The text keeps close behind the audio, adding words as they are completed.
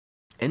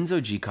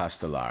Enzo G.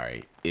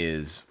 Castellari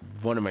is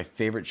one of my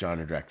favorite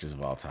genre directors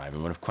of all time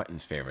and one of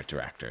Quentin's favorite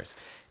directors.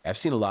 I've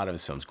seen a lot of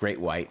his films. Great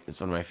White is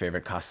one of my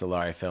favorite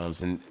Castellari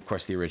films, and of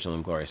course the original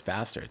Inglourious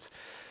Basterds.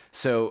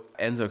 So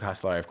Enzo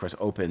Castellari, of course,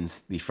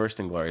 opens the first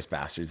Inglourious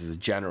Basterds as a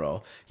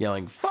general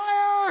yelling,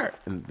 "Fire!"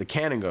 and the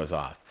cannon goes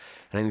off.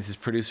 And I think this is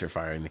producer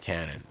firing the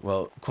cannon.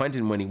 Well,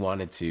 Quentin, when he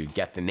wanted to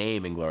get the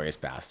name Inglourious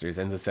Basterds,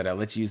 Enzo said, "I'll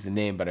let you use the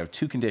name, but I have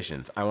two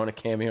conditions. I want a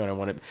cameo and I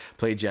want to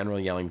play general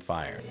yelling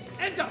fire."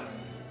 Enzo!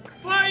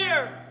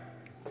 Fire!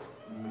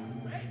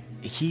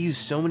 He used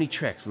so many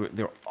tricks.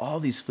 There were all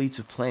these fleets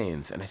of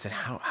planes. And I said,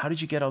 how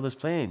did you get all those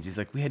planes? He's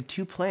like, we had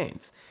 2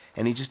 planes.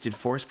 And he just did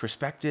forced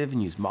perspective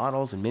and used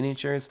models and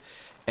miniatures.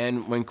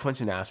 And when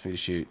Quentin asked me to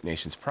shoot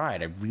Nation's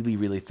Pride, I really,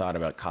 really thought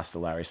about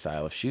Castellari's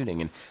style of shooting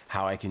and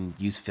how I can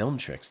use film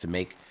tricks to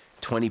make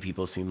 20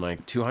 people seem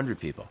like 200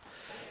 people.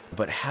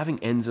 But having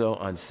Enzo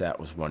on set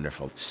was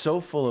wonderful. So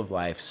full of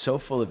life, so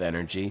full of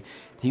energy.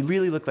 He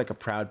really looked like a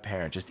proud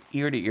parent, just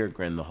ear to ear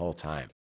grin the whole time.